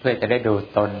เพื่อจะได้ดู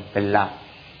ตนเป็นหลัก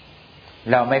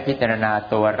เราไม่พิจารณา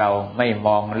ตัวเราไม่ม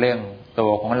องเรื่องตั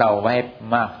วของเราไว้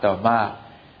มากต่อมาก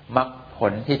มรรคผ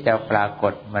ลที่จะปราก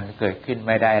ฏมันเกิดขึ้นไ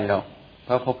ม่ได้หรอกเพ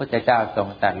ราะพระพุทธเจ้าทรง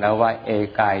ตรัสแล้วว่าเอ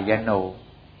กายโน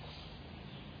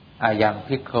อายัง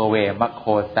ภิกขเวมัคโค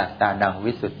สัตตานัง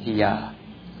วิสุทธิยา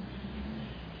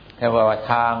แต่ว่า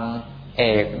ทางเอ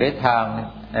กหรือทาง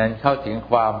นั้นเข้าถึง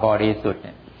ความบริสุทธิ์เ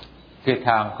นี่ยคือ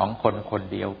ทางของคนคน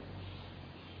เดียว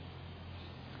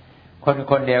คน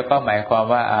คนเดียวก็หมายความ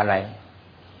ว่าอะไร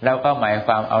เราก็หมายค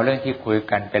วามเอาเรื่องที่คุย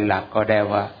กันเป็นหลักก็ได้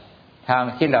ว่าทาง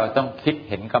ที่เราต้องคิด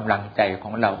เห็นกำลังใจข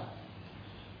องเรา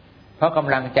เพราะก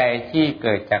ำลังใจที่เ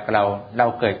กิดจากเรา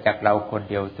เกิดจากเราคน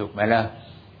เดียวถูกไหมล่ะ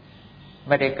ไ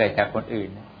ม่ได้เกิดจากคนอื่น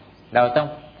เราต้อง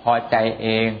พอใจเอ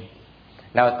ง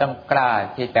เราต้องกล้า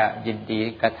ที่จะยินดี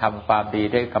กระทำความดี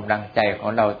ด้วยกำลังใจขอ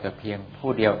งเราแต่เพียง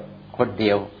ผู้เดียวคนเดี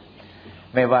ยว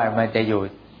ไม่ว่ามันจะอยู่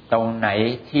ตรงไหน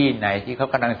ที่ไหนที่เขา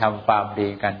กำลังทำความดี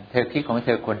กันเธอคิดของเธ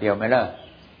อคนเดียวไหมล่ะ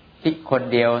คิดคน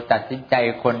เดียวตัดสินใจ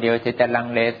คนเดียวเธอจะลัง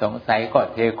เลสงสัยก็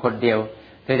เธอคนเดียว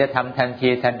เธอจะทำทันที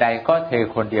ทันใดก็เธอ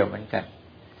คนเดียวเหมือนกัน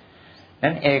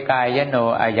นั้นเอกายโน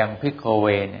อายังภิกขเว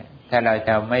เนี่ยถ้าเราจ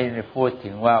ะไม่พูดถึ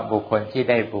งว่าบุคคลที่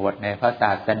ได้บวชในพระศ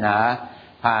าสนา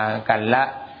พากันละ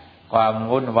ความ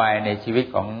วุ่นวายในชีวิต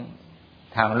ของ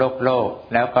ทางโลก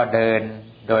แล้วก็เดิน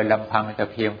โดยลำพังแต่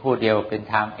เพียงผู้เดียวเป็น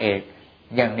ทางเอก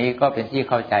อย่างนี้ก็เป็นที่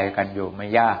เข้าใจกันอยู่ไม่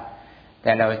ยากแ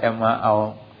ต่เราจะมาเอา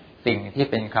สิ่งที่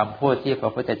เป็นคำพูดที่พร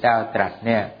ะพุทธเจ้าตรัสเ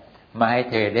นี่ยมาให้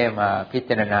เธอได้มาพิ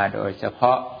จารณาโดยเฉพ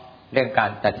าะเรื่องกา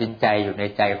รตัดสินใจอยู่ใน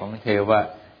ใจของเธอว่า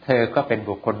เธอก็เป็น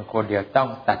บุคคลคนเดียวต้อง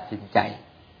ตัดสินใจ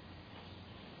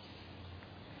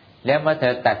แล้วเมื่อเธ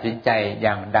อตัดสินใจอ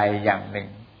ย่างใดอย่างหนึ่ง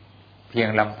เพียง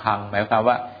ลำพังหมายความ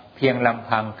ว่าเพียงลำ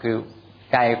พังคือ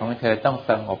ใจของเธอต้อง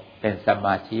สงบเป็นสม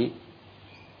าธิ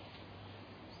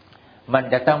มัน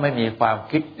จะต้องไม่มีความ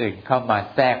คิดอื่นเข้ามา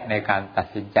แทรกในการตัด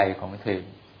สินใจของเธอ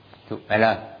ถูกไหม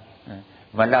ล่ะ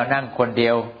เหมือนเรานั่งคนเดี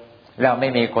ยวเราไม่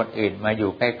มีคนอื่นมาอ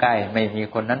ยู่ใกล้ๆไม่มี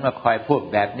คนนั้นมาคอยพูด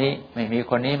แบบนี้ไม่มี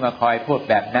คนนี้มาคอยพูด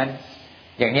แบบนั้น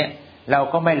อย่างเนี้ยเรา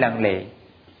ก็ไม่ลังเล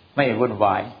ไม่วุ่นว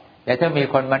ายแต่ถ้ามี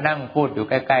คนมานั่งพูดอยู่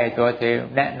ใกล้ๆตัวเธอ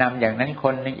แนะนำอย่างนั้นค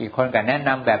นนึงอีกคนก็แนะน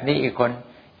ำแบบนี้อีกคน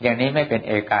อย่างนี้ไม่เป็นเ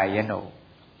อกายโน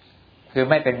คือ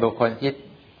ไม่เป็นบุคคลที่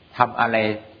ทำอะไร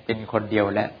เป็นคนเดียว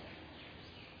แล้ว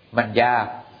มันยาก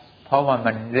เพราะว่า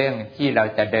มันเรื่องที่เรา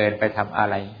จะเดินไปทำอะ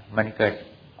ไรมันเกิด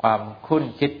ความคุ้น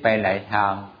คิดไปหลายทา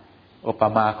งอุป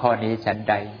มาข้อนี้ฉัน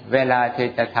ใดเวลาเธอ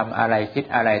จะทำอะไรคิด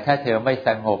อะไรถ้าเธอไม่ส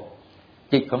งบ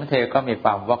จิตของเธอก็มีคว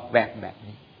ามวอกแวกแบบ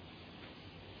นี้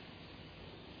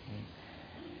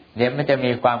เดี๋ยวมันจะ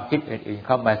มีความคิดอื่นๆเ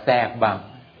ข้ามาแทรกบ้าง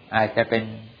อาจจะเป็น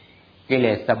กิเล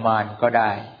สมารก็ไ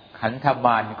ด้ขันธม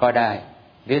ารก็ได้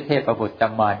หรือเทพบุตร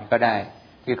มารก็ได้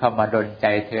ที่เข้ามาดลใจ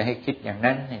เธอให้คิดอย่าง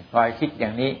นั้นคอยคิดอย่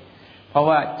างนี้เพราะ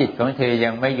ว่าจิตของเธอยั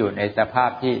งไม่อยู่ในสภา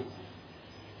พที่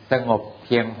สงบเ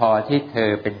พียงพอที่เธอ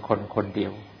เป็นคนคนเดีย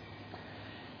ว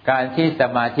การที่ส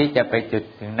มาธิจะไปจุด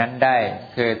ถึงนั้นได้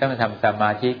คือต้องทำสม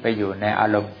าธิไปอยู่ในอา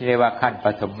รมณ์ที่เรียกว่าขั้นป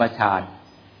ฐมฌาน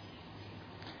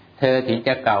เธอถึงจ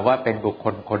ะกล่าวว่าเป็นบุคค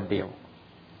ลคนเดียว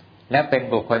และเป็น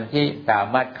บุคคลที่สา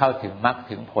มารถเข้าถึงมรรค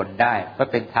ถึงผลได้ก็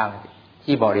เป็นทาง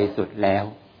ที่บริสุทธิ์แล้ว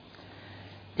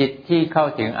จิตที่เข้า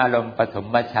ถึงอารมณ์ปฐ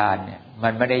มฌานเนี่ยมั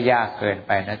นไม่ได้ยากเกินไ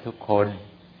ปนะทุกคน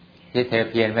ที่เธอ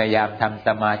เพียรพยายามทำส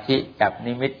มาธิจับ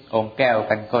นิมิตองค์แก้ว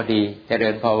กันก็ดีเจริ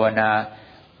ญภาวนา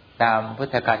ตามพุท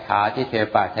ธคาถาที่เธอ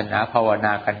ปรารถนาภาวน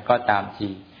ากันก็ตามที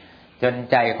จน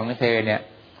ใจของเธอเนี่ย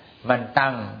มันตั้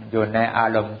งอยู่ในอา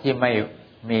รมณ์ที่ไม่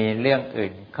มีเรื่องอื่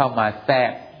นเข้ามาแทร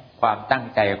กความตั้ง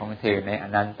ใจของเธอในอ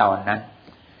นันต์ตอนนั้น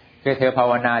คือเธอภา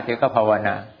วนาเธอก็ภาวน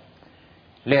า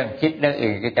เรื่องคิดเรื่อง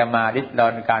อื่นก็จะมาริดรอ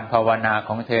นการภาวนาข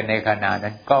องเธอในขณะ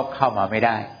นั้นก็เข้ามาไม่ไ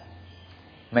ด้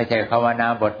ไม่ใช่ภาวนา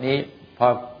บทนี้พอ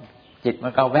จิตมั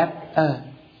นก็แวบ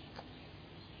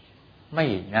ไม่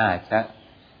น่า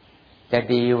จะ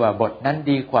ดีว่าบทนั้น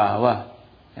ดีกว่าว่า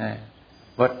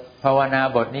บทภาวนา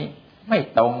บทนี้ไม่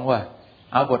ตรงว่า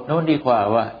เอาบทโน้นดีกว่า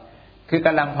ว่าคือก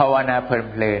ำลังภาวนาเพ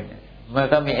ลินๆเมื่อ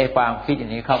ก็มีไอ้ความคิดอย่า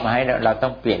งนี้เข้ามาให้เราต้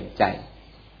องเปลี่ยนใจ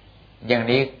อย่าง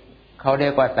นี้เขาเรี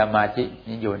ยกว่าสมาธิ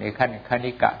อยู่ในขั้นค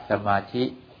ณิกะสมาธิ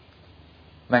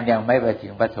มันยังไม่ไปถึ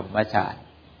งปฐมฌาน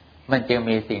มันจึง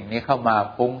มีสิ่งนี้เข้ามา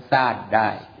ฟุ้งซ่านได้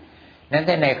นั้น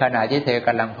ในขณะที่เธอก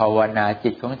ำลังภาวนาจิ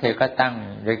ตของเธอก็ตั้ง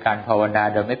โดยการภาวนา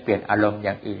โดยไม่เปลี่ยนอารมณ์อ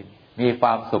ย่างอื่นมีคว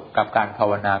ามสุขกับการภา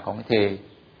วนาของเธอ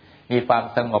มีความ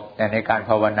สงบแต่ในการ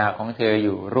ภาวนาของเธออ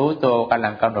ยู่รู้ตัวกำลั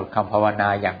งกำหนดคำภาวนา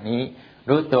อย่างนี้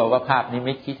รู้ตัวว่าภาพนิ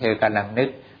มิตที่เธอกำลังนึก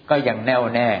ก็ยังแน่ว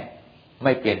แน่ไ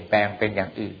ม่เปลี่ยนแปลงเป็นอย่า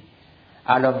งอื่น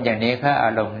อารมณ์อย่างนี้คืออ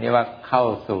ารมณ์นี้ว่าเข้า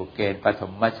สู่เกณฑ์ปฐ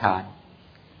มฌาน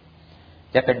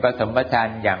จะเป็นปฐมฌาน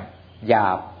อย่างหยา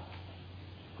บ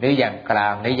หรืออย่างกลา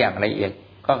งหรืออย่างละเอียด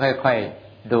ก็ค่อย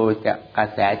ๆดูจากกระ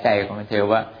แสใจของเธอ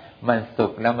ว่ามันสุ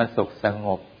ขแล้วมันสุขสง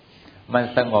บมัน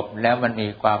สงบแล้วมันมี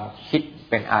ความคิด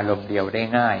เป็นอารมณ์เดียวได้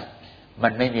ง่ายมั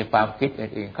นไม่มีความคิด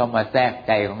อื่นๆเข้ามาแทรกใ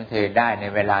จของเธอได้ใน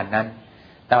เวลานั้น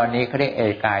ตอนนี้เขาเรียกเอ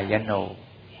กายโน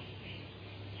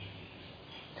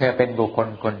เธอเป็นบุคคล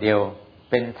คนเดียว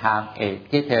เป็นทางเอก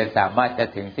ที่เธอสามารถจะ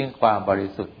ถึงซึ่งความบริ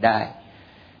สุทธิ์ได้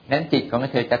นั้นจิตของ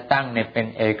เธอจะตั้งในเป็น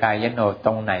เอกายโนต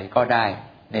รงไหนก็ได้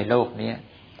ในโลกนี้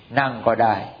นั่งก็ไ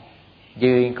ด้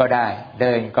ยืนก็ได้เ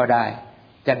ดินก็ได้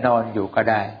จะนอนอยู่ก็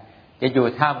ได้จะอยู่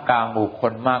ท่ามกลางหมู่ค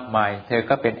นมากมายเธอ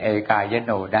ก็เป็นเอกายโ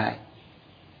นได้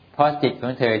เพราะจิตข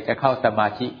องเธอจะเข้าสมา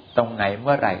ธิตรงไหนเ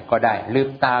มื่อไหร่ก็ได้ลืม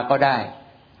ตาก็ได้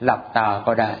หลับตา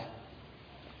ก็ได้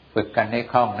ฝึกกันให้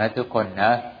คล่องนะทุกคนน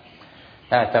ะ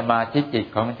ถ้าสมาธิจิต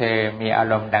ของเธอมีอา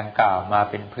รมณ์ดังกล่าวมา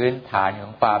เป็นพื้นฐานขอ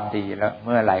งความดีแล้วเ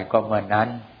มื่อไหร่ก็เมื่อนั้น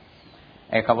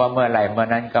ไอ้คำว่าเมื่อไหร่เมื่อ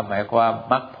นั้นก็หมายความว่า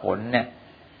มรรคผลเนี่ย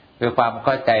คือความเ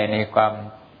ข้าใจในความ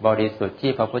บริสุทธิ์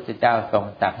ที่พระพุทธเจ้าทรง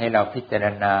ตรัสให้เราพิจาร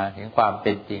ณาถึงความเ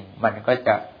ป็นจริงมันก็จ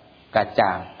ะกระจ่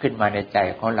างขึ้นมาในใจ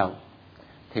ของเรา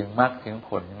ถึงมรรคถึงผ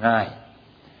ลง่าย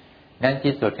นั่น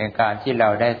ที่สุดในการที่เรา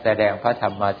ได้แสดงพระธร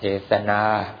รมเทศนา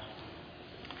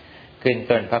ขึ้น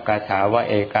ต้นพระคาถาว่า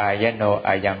เอกายโนอ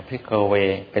ายังภิกขเว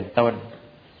เป็นต้น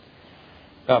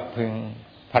ก็พึง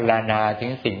พรรณนาถึ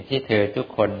งสิ่งที่เธอทุก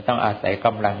คนต้องอาศัยก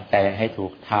ำลังใจให้ถู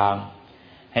กทาง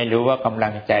ให้รู้ว่ากำลั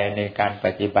งใจในการป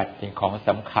ฏิบัติเป็นของส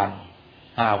ำคัญ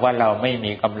หากว่าเราไม่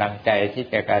มีกำลังใจที่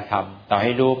จะกระทำต่อใ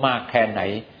ห้รู้มากแค่ไหน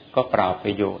ก็เปล่าป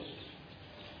ระโยชน์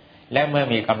และเมื่อ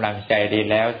มีกำลังใจดี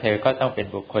แล้วเธอก็ต้องเป็น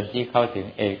บุคคลที่เข้าถึง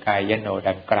เอกายโน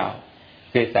ดังกล่าว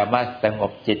คือสามารถสง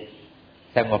บจิต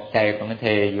สงบใจของเธ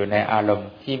ออยู่ในอารมณ์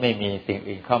ที่ไม่มีสิ่ง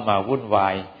อื่นเข้ามาวุ่นวา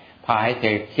ยพาให้เธ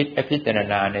อคิดและพิจาร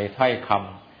ณาในถ้อยค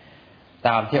ำต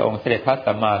ามที่องค์เสด็จพระ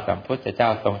สัมมาสัมพุทธเจ้า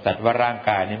ทรงตรัสว่าร่าง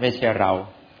กายนี้ไม่ใช่เรา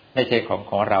ไม่ใช่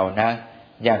ของเรานะ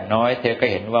อย่างน้อยเธอก็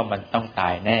เห็นว่ามันต้องตา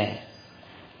ยแน่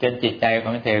จนจิตใจข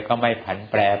องเธอก็ไม่ผัน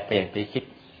แปรเปลี่ยนไปคิด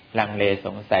ลังเลส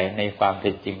งสัยในความเ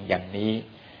ป็นจริงอย่างนี้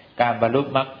การบรรลุ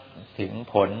มรรคถึง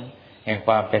ผลแห่งค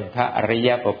วามเป็นพระอริย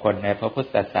บุคคลในพระพุท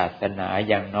ธศาสนา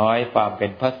อย่างน้อยความเป็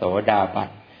นพระโสดาบัน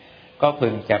ก็พึ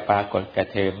งจะปรากฏกับ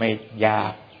เธอไม่ยา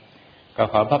กก็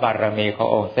ขอพระบารมีของ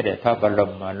องค์เสด็จพระบร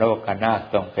มโลกนาถ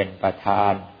ทรงเป็นประธา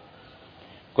น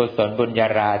กุศลบุญญา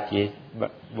รา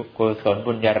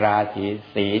ศี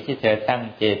สีที่เธอตั้ง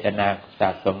เจตนาสะ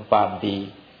สมความดี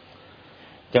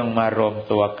จงมารวม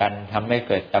ตัวกันทำให้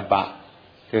เกิดตบะ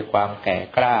คือความแก่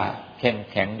กล้าเข้ม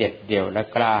แข็งเด็ดเดี่ยวและ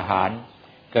กล้าหาญ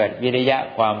เกิดวิริยะ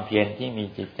ความเพียรที่มี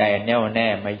จิตใจแน่วแน่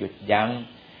ไม่หยุดยั้ง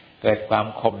เกิดความ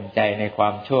ข่มใจในควา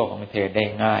มชั่วของเธอได้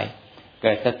ง่ายเ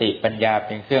กิดสติปัญญาเ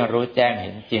ป็นเครื่องรู้แจ้งเ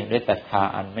ห็นจริงด้วยศรัทธา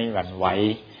อันไม่หวั่นไหว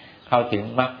เข้าถึง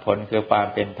มรรคผลคือความ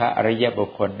เป็นพระอริยบุค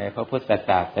คลในพระพุทธ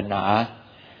ศาสนา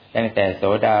ตั้งแต่โส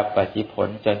ดาปัตติผล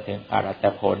จนถึงอรหัต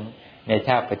ผลในช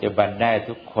าติปัจจุบันได้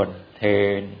ทุกคนเทอ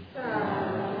ญ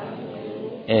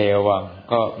เอวัง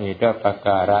ก็มีด้วยประก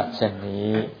ารฉะ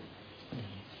นี้